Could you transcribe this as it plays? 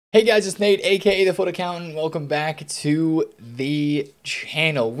Hey guys, it's Nate, aka TheFutAccountant. Welcome back to the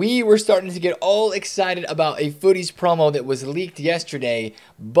channel. We were starting to get all excited about a Footies promo that was leaked yesterday,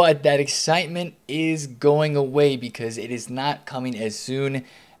 but that excitement is going away because it is not coming as soon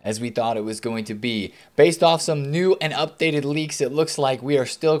as we thought it was going to be. Based off some new and updated leaks, it looks like we are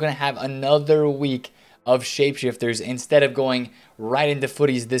still going to have another week of Shapeshifters instead of going right into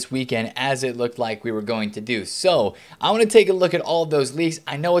Footies this weekend as it looked like we were going to do. So I want to take a look at all of those leaks.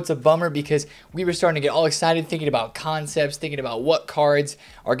 I know it's a bummer because we were starting to get all excited thinking about concepts, thinking about what cards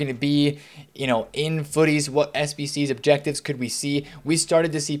are going to be, in Footies, what SBC's objectives could we see. We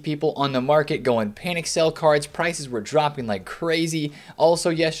started to see people on the market going panic sell cards. Prices were dropping like crazy. Also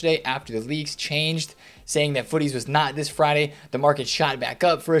yesterday, after the leaks changed, saying that Footies was not this Friday, the market shot back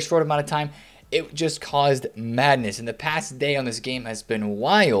up for a short amount of time. It just caused madness, and the past day on this game has been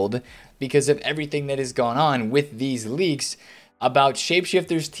wild because of everything that has gone on with these leaks about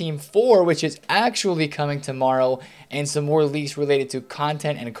Shapeshifters Team 4, which is actually coming tomorrow, and some more leaks related to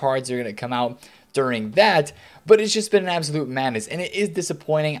content and cards are going to come out during that. But it's just been an absolute madness, and it is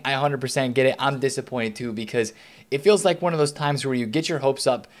disappointing. I 100% get it. I'm disappointed too because it feels like one of those times where you get your hopes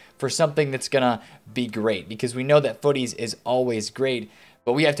up for something that's going to be great, because we know that Footies is always great,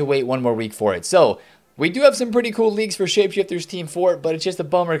 but we have to wait one more week for it. So we do have some pretty cool leaks for Shapeshifters Team 4, but it's just a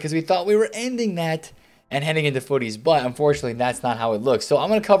bummer because we thought we were ending that and heading into Footies, but unfortunately that's not how it looks. So I'm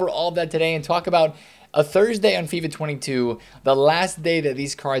going to cover all of that today and talk about a Thursday on FIFA 22, the last day that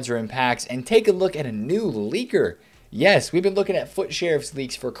these cards are in packs, and take a look at a new leaker. Yes, we've been looking at Foot Sheriff's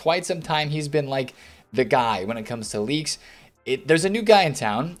leaks for quite some time. He's been like the guy when it comes to leaks. There's a new guy in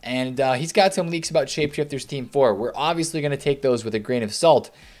town, and he's got some leaks about Shapeshifters Team 4. We're obviously going to take those with a grain of salt,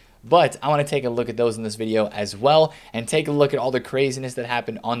 but I want to take a look at those in this video as well and take a look at all the craziness that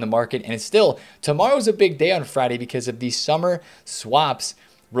happened on the market. And it's still, tomorrow's a big day on Friday because of these summer swaps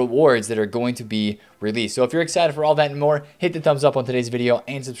rewards that are going to be released. So if you're excited for all that and more, hit the thumbs up on today's video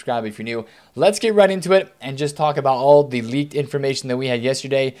and subscribe if you're new. Let's get right into it and just talk about all the leaked information that we had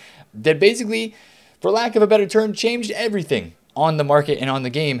yesterday that basically, for lack of a better term, changed everything on the market and on the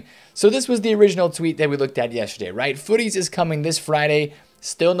game. So this was the original tweet that we looked at yesterday, right? Footies is coming this Friday.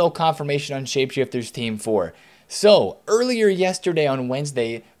 Still no confirmation on Shapeshifters Team 4. So earlier yesterday on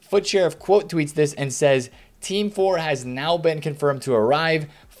Wednesday, Foot Sheriff quote tweets this and says, Team 4 has now been confirmed to arrive.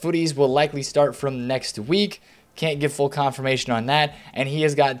 Footies will likely start from next week. Can't give full confirmation on that. And he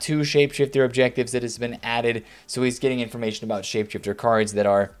has got 2 Shapeshifter objectives that has been added. So he's getting information about Shapeshifter cards that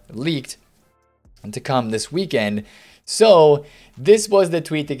are leaked to come this weekend. So this was the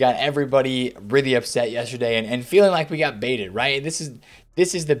tweet that got everybody really upset yesterday and feeling like we got baited, right? This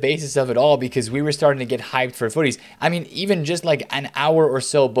is the basis of it all because we were starting to get hyped for Footies. I mean, even just like an hour or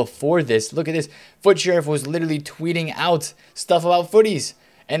so before this, look at this. Foot Sheriff was literally tweeting out stuff about Footies.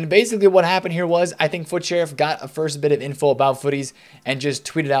 And basically what happened here was, I think Foot Sheriff got a first bit of info about Footies and just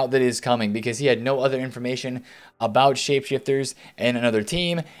tweeted out that it is coming because he had no other information about Shapeshifters and another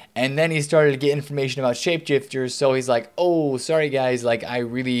team. And then he started to get information about Shapeshifters. So he's like, oh, sorry guys, like I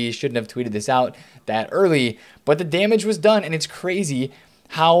really shouldn't have tweeted this out that early. But the damage was done, and it's crazy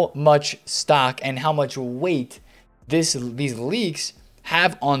how much stock and how much weight these leaks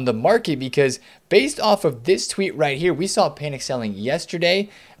have on the market, because based off of this tweet right here, we saw panic selling yesterday,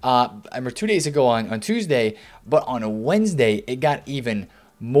 or 2 days ago on Tuesday, but on a Wednesday it got even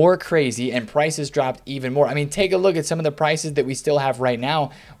more crazy and prices dropped even more. I mean, take a look at some of the prices that we still have right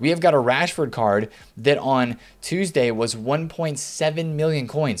now. We have got a Rashford card that on Tuesday was 1.7 million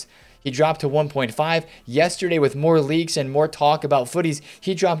coins. He dropped to 1.5. Yesterday, with more leaks and more talk about Footies,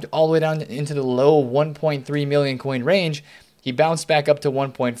 he dropped all the way down into the low 1.3 million coin range. He bounced back up to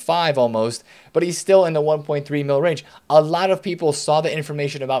 1.5 almost, but he's still in the 1.3 mil range. A lot of people saw the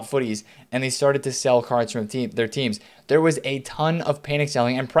information about Footies and they started to sell cards from their teams. There was a ton of panic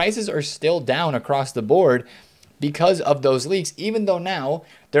selling, and prices are still down across the board because of those leaks, even though now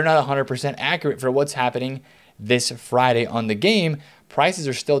they're not 100% accurate for what's happening this Friday on the game. Prices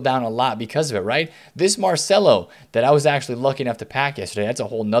are still down a lot because of it, right? This Marcelo that I was actually lucky enough to pack yesterday, that's a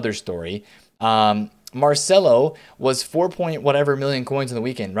whole nother story. Marcelo was 4 point whatever million coins on the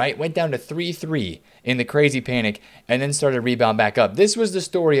weekend, right? Went down to 3.3 in the crazy panic and then started to rebound back up. This was the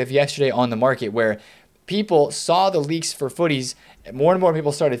story of yesterday on the market, where people saw the leaks for Footies. More and more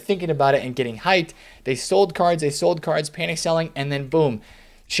people started thinking about it and getting hyped. They sold cards, panic selling, and then boom,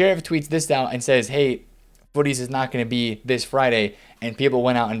 Sheriff tweets this out and says, hey, Footies is not going to be this Friday, and people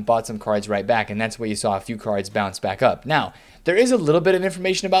went out and bought some cards right back, and that's where you saw a few cards bounce back up. Now, there is a little bit of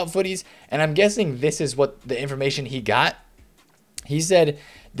information about Footies, and I'm guessing this is what the information he got. He said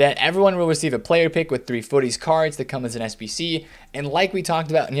that everyone will receive a player pick with 3 footies cards that come as an SBC. And like we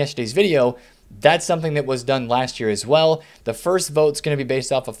talked about in yesterday's video, that's something that was done last year as well. The first vote's going to be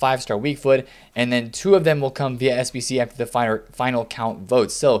based off a 5-star weak foot, and then 2 of them will come via SBC after the final count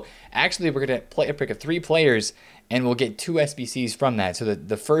votes. So actually, we're going to play a pick of 3 players, and we'll get 2 SBCs from that. So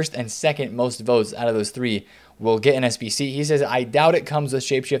the first and second most votes out of those 3 will get an SBC. He says, I doubt it comes with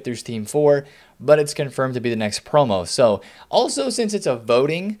Shapeshifters Team 4, but it's confirmed to be the next promo. So also, since it's a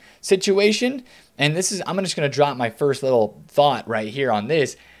voting situation, and this is, I'm just going to drop my first little thought right here on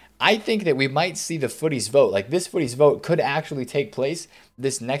this. I think that we might see the footies vote. Like, this footies vote could actually take place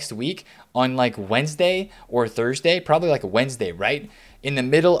this next week on like Wednesday or Thursday, probably like a Wednesday, right? In the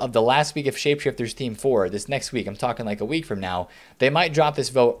middle of the last week of Shapeshifters Team 4, this next week, I'm talking like a week from now, they might drop this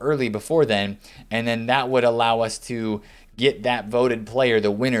vote early before then, and then that would allow us to get that voted player.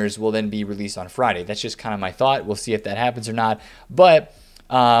 The winners will then be released on Friday. That's just kind of my thought. We'll see if that happens or not. But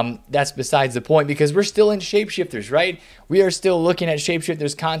that's besides the point, because we're still in Shapeshifters, right? We are still looking at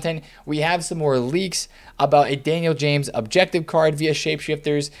Shapeshifters content. We have some more leaks about a Daniel James objective card via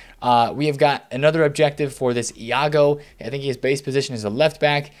Shapeshifters. We have got another objective for this Iago. I think his base position is a left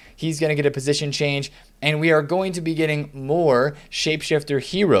back. He's going to get a position change. And we are going to be getting more Shapeshifter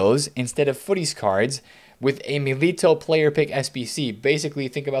heroes instead of footies cards with a Milito player pick SBC. Basically,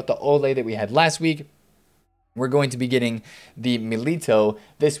 think about the Ole that we had last week. We're going to be getting the Milito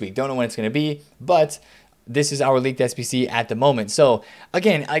this week. Don't know when it's going to be, but this is our leaked SBC at the moment. So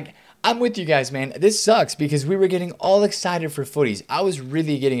again, I'm with you guys, man. This sucks because we were getting all excited for footies. I was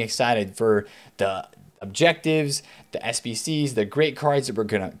really getting excited for the objectives, the SBCs, the great cards that were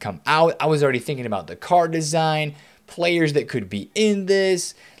going to come out. I was already thinking about the card design, players that could be in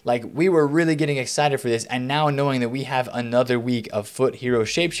this. Like, we were really getting excited for this, and now knowing that we have another week of Foot Hero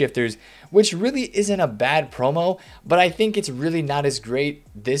Shapeshifters, which really isn't a bad promo, but I think it's really not as great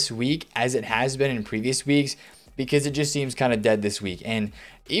this week as it has been in previous weeks, because it just seems kind of dead this week. And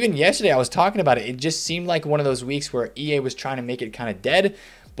even yesterday I was talking about it, it just seemed like one of those weeks where EA was trying to make it kind of dead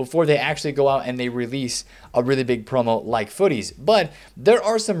before they actually go out and they release a really big promo like Footies. But there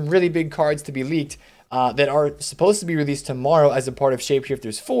are some really big cards to be leaked that are supposed to be released tomorrow as a part of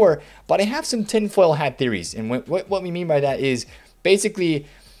Shapeshifters 4, but I have some tinfoil hat theories. And what we mean by that is basically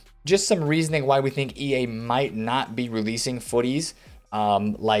just some reasoning why we think EA might not be releasing Footies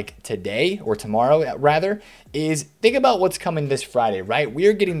like today or tomorrow rather, is think about what's coming this Friday, right?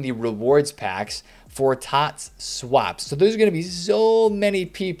 We're getting the rewards packs for TOTS swaps. So there's going to be so many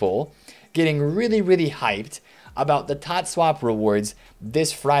people getting really, really hyped about the TOTS swap rewards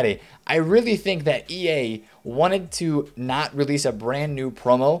this Friday. I really think that EA wanted to not release a brand new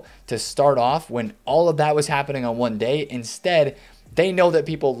promo to start off when all of that was happening on one day. Instead, they know that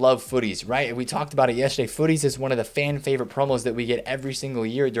people love Footies, right? And we talked about it yesterday. Footies is one of the fan favorite promos that we get every single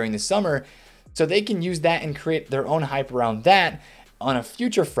year during the summer. So they can use that and create their own hype around that on a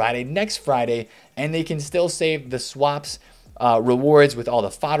future Friday, next Friday, and they can still save the swaps rewards with all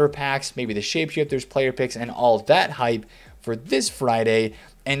the fodder packs, maybe the Shapeshifters player picks, and all that hype for this Friday.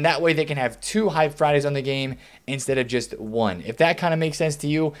 And that way they can have 2 hype Fridays on the game instead of just 1. If that kind of makes sense to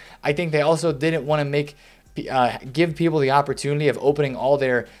you. I think they also didn't want to give people the opportunity of opening all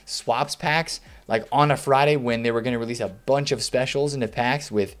their swaps packs like on a Friday when they were going to release a bunch of specials into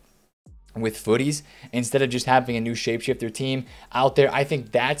packs with Footies instead of just having a new Shapeshifter team out there. I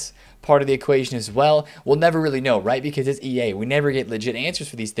think that's part of the equation as well. We'll never really know, right? Because it's EA. We never get legit answers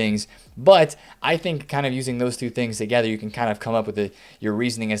for these things. But I think kind of using those 2 things together, you can kind of come up with your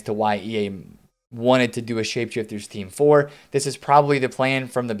reasoning as to why EA wanted to do a Shapeshifters Team 4. This is probably the plan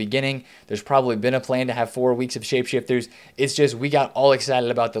from the beginning. There's probably been a plan to have 4 weeks of Shapeshifters. It's just we got all excited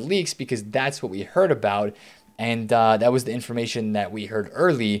about the leaks because that's what we heard about. And that was the information that we heard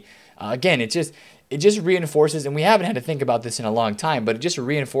early. Again, it just reinforces, and we haven't had to think about this in a long time, but it just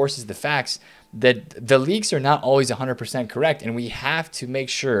reinforces the facts that the leaks are not always 100% correct, and we have to make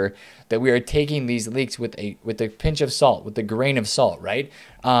sure that we are taking these leaks with a pinch of salt, with a grain of salt, right?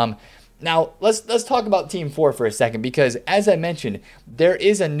 Now, let's talk about Team 4 for a second, because as I mentioned, there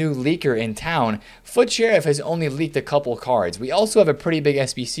is a new leaker in town. Foot Sheriff has only leaked a couple cards. We also have a pretty big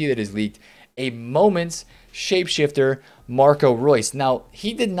SBC that is leaked, a Moments Shapeshifter Marco Royce. Now,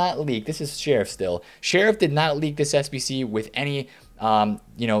 he did not leak. This is Sheriff still. Sheriff did not leak this SBC with any,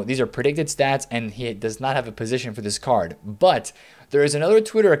 these are predicted stats, and he does not have a position for this card. But there is another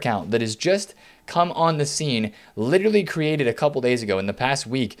Twitter account that has just come on the scene, literally created a couple days ago in the past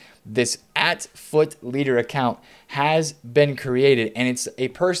week. This @FootLeader account has been created, and it's a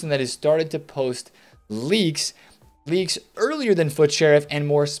person that has started to post leaks earlier than Foot Sheriff and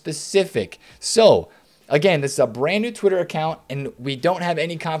more specific. So, again, this is a brand new Twitter account, and we don't have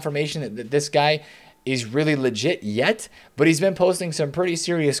any confirmation that this guy is really legit yet, but he's been posting some pretty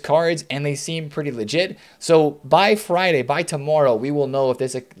serious cards and they seem pretty legit. So by Friday, by tomorrow, we will know if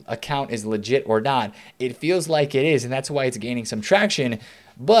this account is legit or not. It feels like it is, and that's why it's gaining some traction,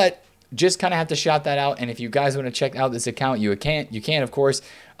 but just kind of have to shout that out. And if you guys want to check out this account, you can, of course.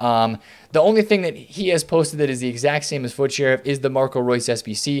 The only thing that he has posted that is the exact same as Foot Sheriff is the Marco Royce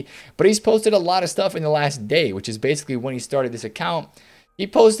SBC, but he's posted a lot of stuff in the last day, which is basically when he started this account. He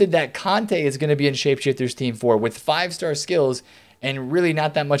posted that Conte is going to be in Shapeshifters Team 4 with 5-star skills and really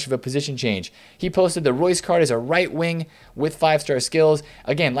not that much of a position change. He posted the Royce card as a right wing with 5-star skills.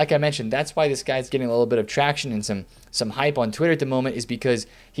 Again, like I mentioned, that's why this guy's getting a little bit of traction and some hype on Twitter at the moment, is because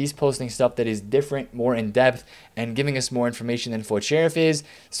he's posting stuff that is different, more in depth, and giving us more information than Foot Sheriff is.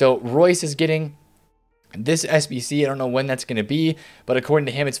 So Royce is getting this SBC. I don't know when that's going to be, but according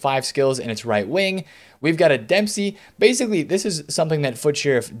to him, it's 5 skills and it's right wing. We've got a Dempsey. Basically, this is something that Foot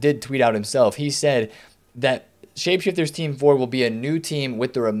Sheriff did tweet out himself. He said that Shapeshifters Team 4 will be a new team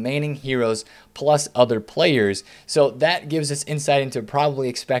with the remaining heroes plus other players. So that gives us insight into probably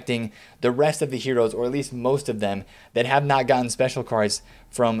expecting the rest of the heroes, or at least most of them, that have not gotten special cards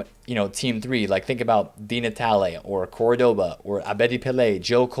from, Team 3. Like, think about Di Natale or Cordoba or Abedi Pele,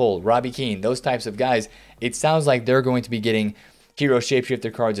 Joe Cole, Robbie Keane, those types of guys. It sounds like they're going to be getting hero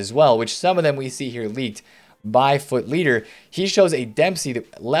shapeshifter cards as well, which some of them we see here leaked by Foot Leader. He shows a Dempsey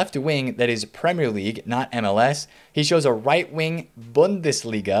left wing that is Premier League, not MLS. He shows a right wing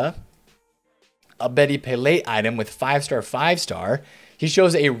Bundesliga, a Betty Pele item with 5-star, 5-star. He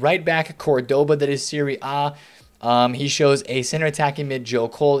shows a right back Cordoba that is Serie A. He shows a center attacking mid Joe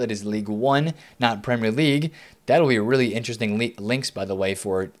Cole that is League 1, not Premier League. That'll be really interesting links, by the way,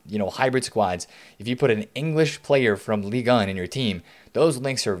 for, hybrid squads. If you put an English player from Ligue 1 in your team, those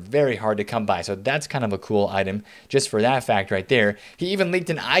links are very hard to come by. So that's kind of a cool item just for that fact right there. He even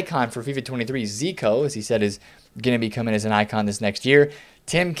leaked an icon for FIFA 23. Zico, as he said, is going to be coming as an icon this next year.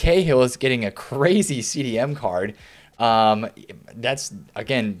 Tim Cahill is getting a crazy CDM card. That's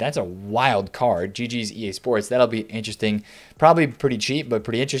a wild card. GG's EA Sports. That'll be interesting. Probably pretty cheap, but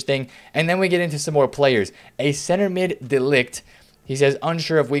pretty interesting. And then we get into some more players. A center mid Delict. He says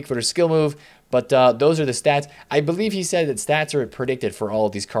unsure of weak foot or skill move, but those are the stats. I believe he said that stats are predicted for all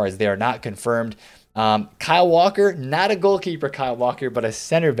of these cards. They are not confirmed. Kyle Walker, not a goalkeeper Kyle Walker, but a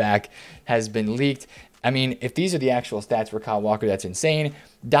center back has been leaked. I mean, if these are the actual stats for Kyle Walker, that's insane.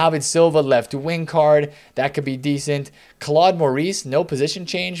 David Silva, left wing card. That could be decent. Claude Maurice, no position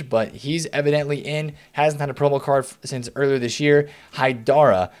change, but he's evidently in. Hasn't had a promo card since earlier this year.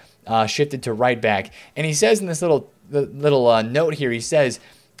 Haidara shifted to right back. And he says in this little note here, he says,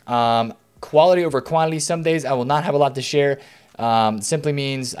 quality over quantity. Some days I will not have a lot to share. Simply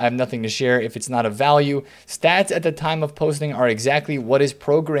means I have nothing to share if it's not of value. Stats at the time of posting are exactly what is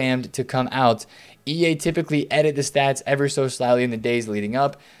programmed to come out. EA typically edit the stats ever so slightly in the days leading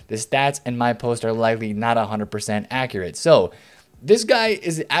up. The stats in my post are likely not 100% accurate. So this guy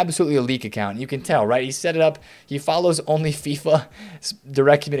is absolutely a leak account. You can tell, right? He set it up. He follows only FIFA,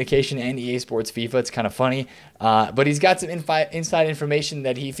 Direct Communication, and EA Sports FIFA. It's kind of funny. But he's got some inside information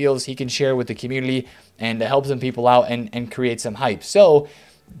that he feels he can share with the community and help some people out and create some hype. So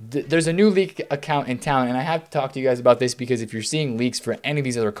there's a new leak account in town, and I have to talk to you guys about this because if you're seeing leaks for any of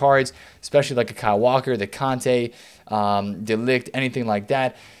these other cards, especially like a Kyle Walker, the Conte, Delict, anything like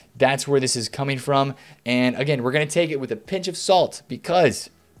that, that's where this is coming from. And again, we're going to take it with a pinch of salt because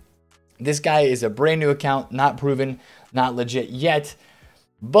this guy is a brand new account, not proven, not legit yet,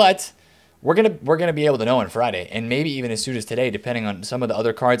 but we're gonna be able to know on Friday, and maybe even as soon as today, depending on some of the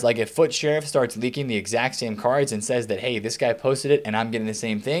other cards. Like if Foot Sheriff starts leaking the exact same cards and says that, hey, this guy posted it and I'm getting the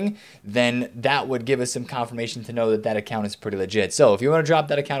same thing, then that would give us some confirmation to know that that account is pretty legit. So if you want to drop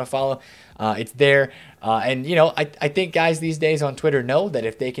that account a follow, it's there. And I think guys these days on Twitter know that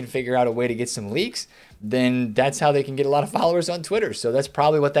if they can figure out a way to get some leaks, then that's how they can get a lot of followers on Twitter. So that's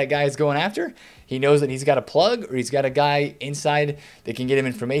probably what that guy is going after. He knows that he's got a plug or he's got a guy inside that can get him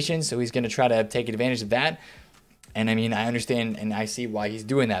information. So he's going to try to take advantage of that. And I mean, I understand and I see why he's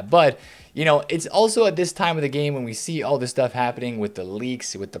doing that. But, it's also at this time of the game when we see all this stuff happening with the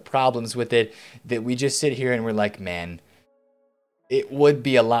leaks, with the problems with it, that we just sit here and we're like, man, it would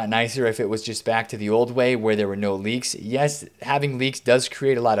be a lot nicer if it was just back to the old way where there were no leaks. Yes, having leaks does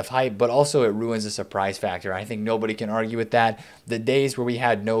create a lot of hype, but also it ruins the surprise factor. I think nobody can argue with that. The days where we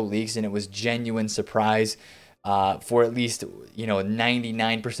had no leaks and it was genuine surprise for at least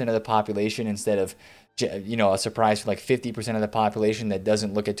 99% of the population instead of a surprise for like 50% of the population that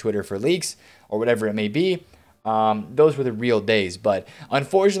doesn't look at Twitter for leaks or whatever it may be. Those were the real days. But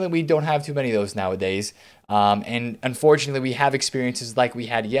unfortunately, we don't have too many of those nowadays. And unfortunately, we have experiences like we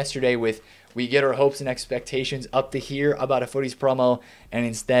had yesterday with we get our hopes and expectations up to here about a Footies promo, and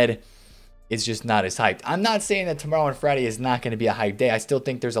instead it's just not as hyped. I'm not saying that tomorrow and Friday is not going to be a hype day. I still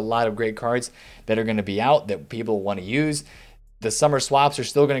think there's a lot of great cards that are going to be out that people want to use. The summer swaps are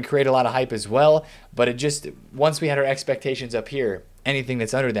still going to create a lot of hype as well, but it just, once we had our expectations up here, anything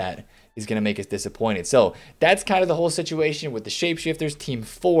that's under that is going to make us disappointed. So that's kind of the whole situation with the Shapeshifters Team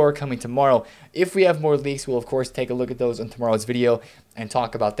 4 coming tomorrow. If we have more leaks, we'll of course take a look at those in tomorrow's video and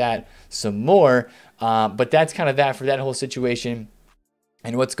talk about that some more. But that's kind of that for that whole situation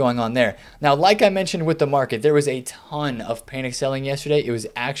and what's going on there. Now, like I mentioned with the market, there was a ton of panic selling yesterday. It was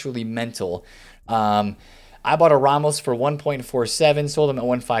actually mental. I bought a Ramos for 1.47, sold him at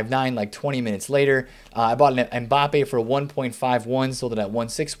 1.59 like 20 minutes later. I bought an Mbappe for 1.51, sold it at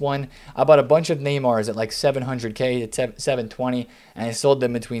 1.61. I bought a bunch of Neymars at like 700K at 720, and I sold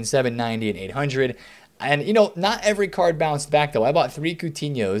them between 790 and 800. And, you know, not every card bounced back, though. I bought 3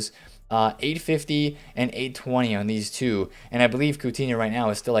 Coutinhos, 850 and 820 on these two. And I believe Coutinho right now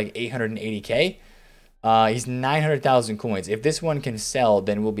is still like 880K. He's 900,000 coins. If this one can sell,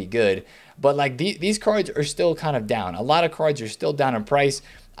 then we'll be good. But like these cards are still kind of down. A lot of cards are still down in price.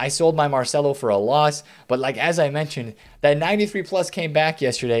 I sold my Marcelo for a loss. But like as I mentioned, that 93 plus came back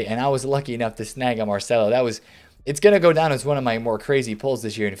yesterday, and I was lucky enough to snag a Marcelo. It's going to go down as one of my more crazy pulls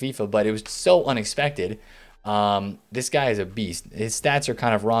this year in FIFA, but it was so unexpected. This guy is a beast. His stats are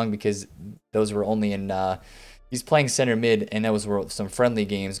kind of wrong because those were only in... he's playing center mid, and that was some friendly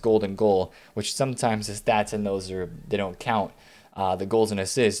games, golden goal, which sometimes the stats in those they don't count the goals and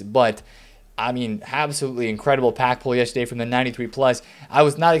assists. But I mean, absolutely incredible pack pull yesterday from the 93 plus. I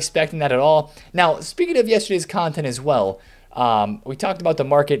was not expecting that at all. Now, speaking of yesterday's content as well, we talked about the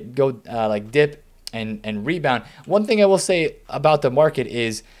market go like dip and rebound. One thing I will say about the market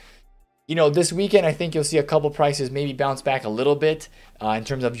is, you know, this weekend, I think you'll see a couple prices maybe bounce back a little bit in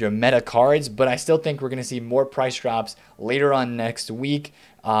terms of your meta cards, but I still think we're going to see more price drops later on next week,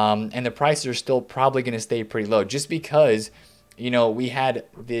 and the prices are still probably going to stay pretty low just because, you know, we had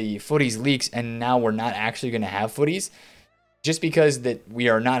the Footies leaks and now we're not actually going to have Footies. Just because that we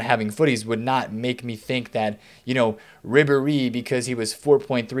are not having Footies would not make me think that, you know, Ribéry, because he was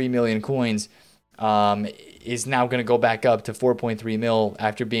 4.3 million coins, is now going to go back up to 4.3 mil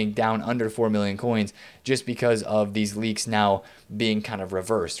after being down under 4 million coins just because of these leaks now being kind of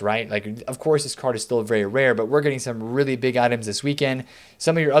reversed, right? Like, of course, this card is still very rare, but we're getting some really big items this weekend.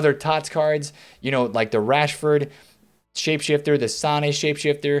 Some of your other TOTS cards, you know, like the Rashford Shapeshifter, the Sane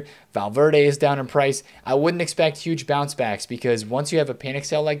Shapeshifter, Valverde is down in price. I wouldn't expect huge bounce backs because once you have a panic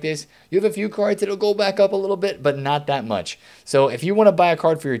sale like this, you have a few cards that'll go back up a little bit, but not that much. So if you want to buy a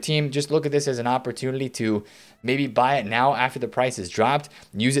card for your team, just look at this as an opportunity to maybe buy it now after the price is dropped,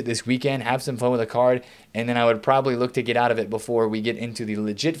 use it this weekend, have some fun with a card, and then I would probably look to get out of it before we get into the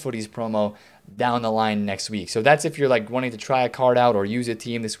legit Footies promo down the line next week. So that's if you're like wanting to try a card out or use a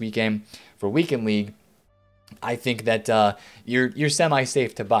team this weekend for Weekend League. I think that you're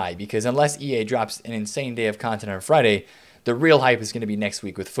semi-safe to buy because unless EA drops an insane day of content on Friday, the real hype is going to be next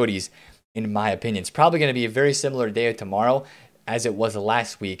week with Footies, in my opinion. It's probably going to be a very similar day tomorrow as it was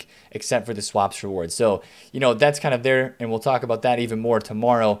last week, except for the swaps reward. So, you know, that's kind of there, and we'll talk about that even more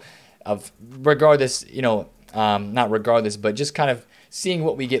tomorrow. Of regardless, you know, not regardless, but just kind of seeing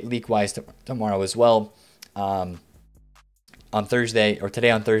what we get leak-wise tomorrow as well. On Thursday, or today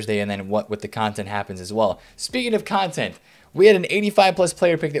on Thursday, and then what with the content happens as well. Speaking of content, we had an 85 plus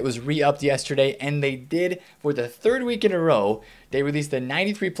player pick that was re-upped yesterday, and they did for the third week in a row. They released the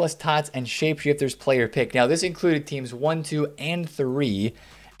 93 plus TOTS and Shapeshifters player pick. Now this included teams 1, 2, and 3,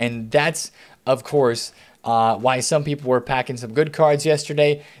 and that's of course why some people were packing some good cards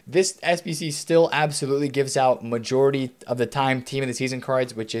yesterday. This SBC still absolutely gives out majority of the time team of the season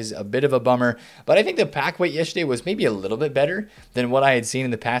cards, which is a bit of a bummer. But I think the pack weight yesterday was maybe a little bit better than what I had seen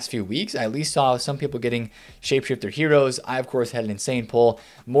in the past few weeks. I at least saw some people getting Shapeshifter heroes. I, of course, had an insane pull.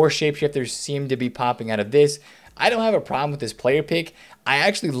 More Shapeshifters seem to be popping out of this. I don't have a problem with this player pick. I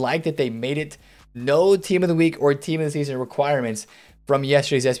actually like that they made it no team of the week or team of the season requirements from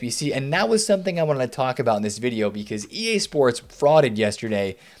yesterday's SBC, and that was something I wanted to talk about in this video because EA Sports frauded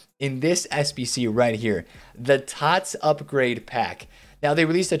yesterday in this SBC right here, the TOTS upgrade pack. Now, they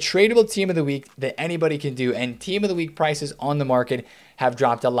released a tradable team of the week that anybody can do, and team of the week prices on the market have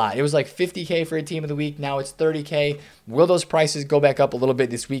dropped a lot. It was like 50K for a team of the week. Now it's 30K. Will those prices go back up a little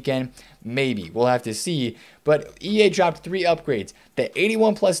bit this weekend? Maybe. We'll have to see. But EA dropped 3 upgrades. The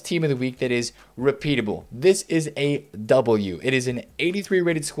 81 plus team of the week that is repeatable. This is a W. It is an 83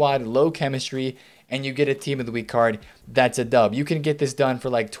 rated squad, low chemistry, and you get a team of the week card. That's a dub. You can get this done for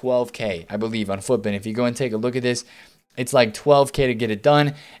like 12K, I believe, on Footbin. If you go and take a look at this, it's like 12K to get it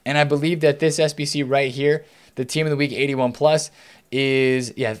done. And I believe that this SBC right here, the team of the week 81 plus,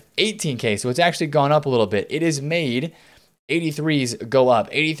 is 18K. So it's actually gone up a little bit. It is made 83s go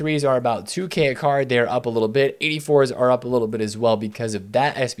up. 83s are about 2K a card. They're up a little bit. 84s are up a little bit as well because of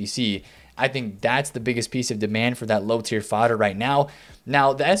that SBC. I think that's the biggest piece of demand for that low tier fodder right now.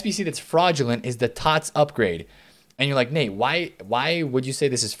 Now, the SBC that's fraudulent is the TOTS upgrade. And you're like, Nate, why would you say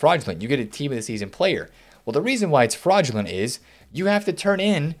this is fraudulent? You get a team of the season player. Well, the reason why it's fraudulent is you have to turn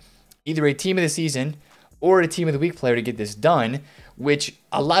in either a team of the season or a team of the week player to get this done, which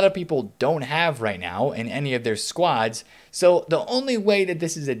a lot of people don't have right now in any of their squads. So the only way that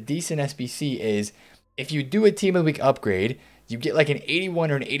this is a decent SBC is if you do a team of the week upgrade, you get like an 81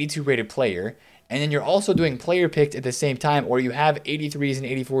 or an 82 rated player, and then you're also doing player picks at the same time, or you have 83s and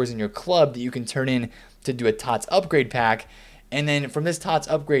 84s in your club that you can turn in to do a TOTS upgrade pack. And then from this TOTS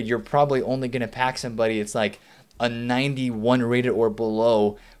upgrade, you're probably only going to pack somebody it's like a 91 rated or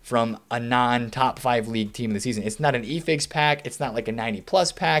below from a non-top 5 league team of the season. It's not an eFigs pack. It's not like a 90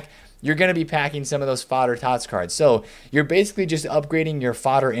 plus pack. You're going to be packing some of those fodder TOTS cards. So you're basically just upgrading your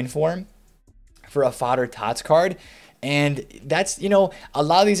fodder inform for a fodder TOTS card. And that's, you know, a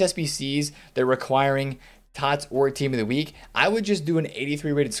lot of these SBCs, they're requiring TOTS or team of the week. I would just do an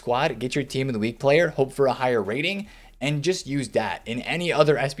 83 rated squad, get your team of the week player, hope for a higher rating, and just use that in any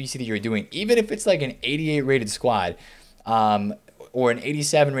other SBC that you're doing. Even if it's like an 88 rated squad or an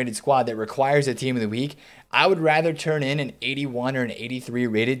 87 rated squad that requires a team of the week, I would rather turn in an 81 or an 83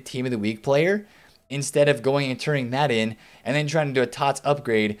 rated team of the week player instead of going and turning that in and then trying to do a TOTS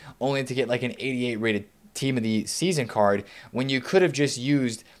upgrade only to get like an 88 rated team of the season card when you could have just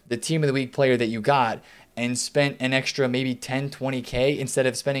used the team of the week player that you got and spent an extra maybe 10, 20K instead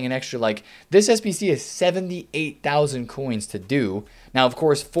of spending an extra, like, this SBC is 78,000 coins to do. Now, of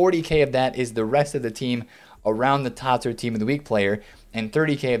course, 40K of that is the rest of the team around the TOTS or team of the week player, and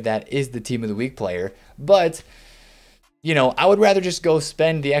 30K of that is the team of the week player. But, you know, I would rather just go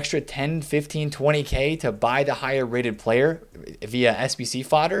spend the extra 10, 15, 20K to buy the higher rated player via SBC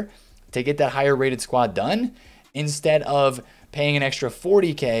fodder to get that higher rated squad done instead of paying an extra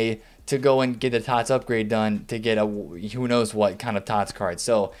 40K to go and get the TOTS upgrade done to get a who knows what kind of TOTS card.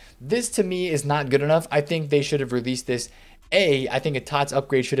 So this to me is not good enough. I think they should have released this. I think a TOTS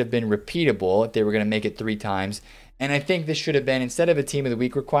upgrade should have been repeatable if they were going to make it 3 times. And I think this should have been, instead of a team of the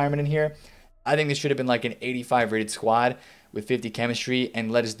week requirement in here, I think this should have been like an 85 rated squad with 50 chemistry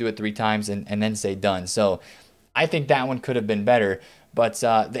and let us do it 3 times and then say done. So I think that one could have been better. But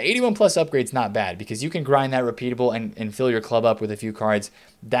the 81 plus upgrade's not bad because you can grind that repeatable and fill your club up with a few cards.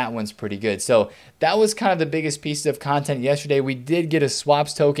 That one's pretty good. So that was kind of the biggest piece of content yesterday. We did get a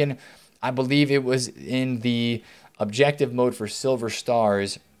swaps token. I believe it was in the objective mode for silver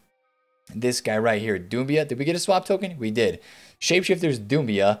stars. This guy right here, Doumbia. Did we get a swap token? We did. Shapeshifters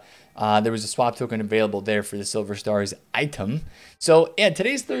Doumbia. There was a swap token available there for the Silver Stars item. So, yeah,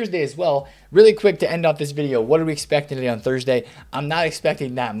 today's Thursday as well. Really quick to end off this video, what are we expecting today on Thursday? I'm not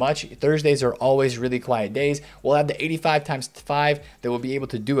expecting that much. Thursdays are always really quiet days. We'll have the 85 times 5 that we'll be able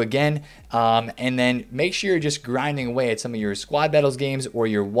to do again. And then make sure you're just grinding away at some of your squad battles games or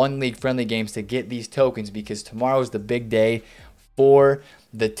your one league friendly games to get these tokens because tomorrow's the big day for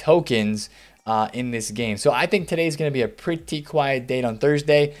the tokens in this game. So I think today's going to be a pretty quiet day on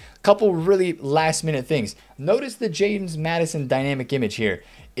Thursday. A couple really last minute things. Notice the James Madison dynamic image here.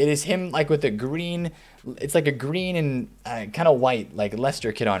 It is him like with a green, it's like a green and kind of white like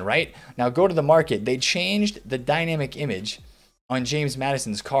Leicester kit on, right? Now go to the market. They changed the dynamic image on James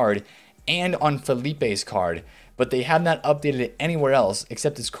Madison's card and on Felipe's card, but they have not updated it anywhere else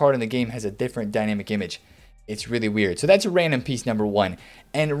except this card in the game has a different dynamic image. It's really weird. So that's random piece number 1.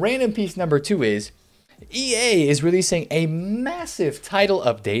 And random piece number 2 is EA is releasing a massive title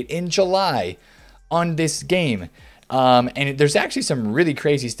update in July on this game. And there's actually some really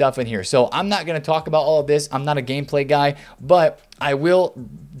crazy stuff in here. So I'm not going to talk about all of this. I'm not a gameplay guy, but I will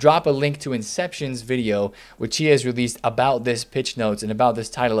drop a link to Inception's video, which he has released about this pitch notes and about this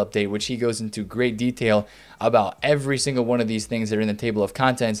title update, which he goes into great detail about every single one of these things that are in the table of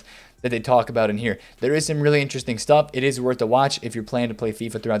contents that they talk about in here. There is some really interesting stuff. It is worth a watch if you're planning to play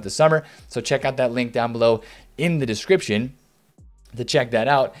FIFA throughout the summer. So check out that link down below in the description. to check that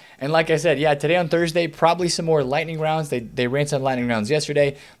out. And like I said, yeah, today on Thursday, probably some more lightning rounds. They ran some lightning rounds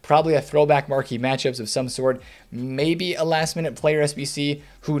yesterday. Probably a throwback marquee matchups of some sort. Maybe a last minute player SBC.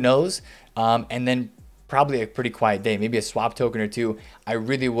 Who knows? And then probably a pretty quiet day, maybe a swap token or two. I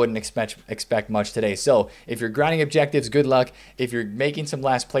really wouldn't expect much today. So if you're grinding objectives, good luck. If you're making some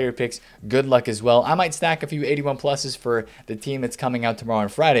last player picks, good luck as well. I might stack a few 81 pluses for the team that's coming out tomorrow on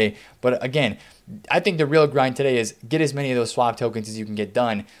Friday. But again, I think the real grind today is get as many of those swap tokens as you can get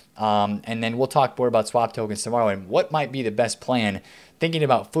done. And then we'll talk more about swap tokens tomorrow and what might be the best plan. Thinking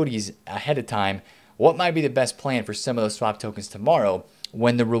about footies ahead of time, what might be the best plan for some of those swap tokens tomorrow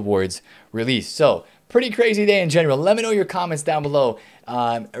when the rewards release. So pretty crazy day in general. Let me know your comments down below,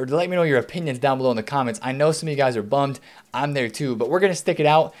 or let me know your opinions down below in the comments. I know some of you guys are bummed. I'm there too, but we're going to stick it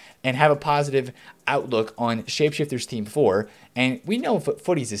out and have a positive outlook on Shapeshifters Team 4. And we know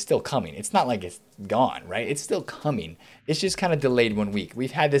Footies is still coming. It's not like it's gone, right? It's still coming. It's just kind of delayed 1 week.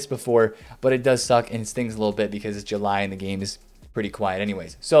 We've had this before, but it does suck and stings a little bit because it's July and the game is pretty quiet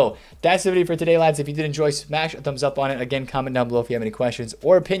anyways. So that's the video for today, lads. If you did enjoy, smash a thumbs up on it. Again, comment down below if you have any questions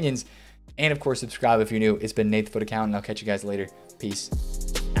or opinions. And of course, subscribe if you're new. It's been TheFutAccountant. I'll catch you guys later. Peace.